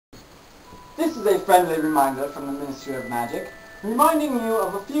This is a friendly reminder from the Ministry of Magic, reminding you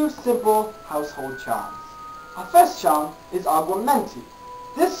of a few simple household charms. Our first charm is augmenti.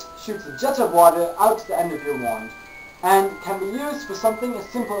 This shoots a jet of water out to the end of your wand, and can be used for something as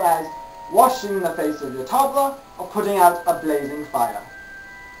simple as washing the face of your toddler or putting out a blazing fire.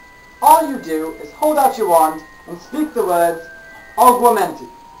 All you do is hold out your wand and speak the words augmenti.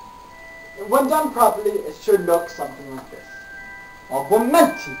 When done properly, it should look something like this.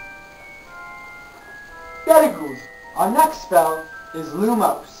 Augmenti. Very good. Our next spell is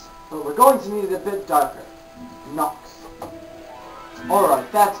Lumos, but we're going to need it a bit darker. Nox.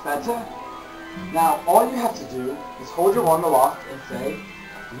 Alright, that's better. Now, all you have to do is hold your wand aloft and say,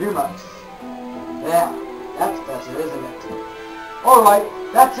 Lumos. There, that's better, isn't it? Alright,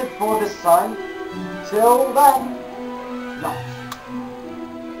 that's it for this time. Till then, Nox.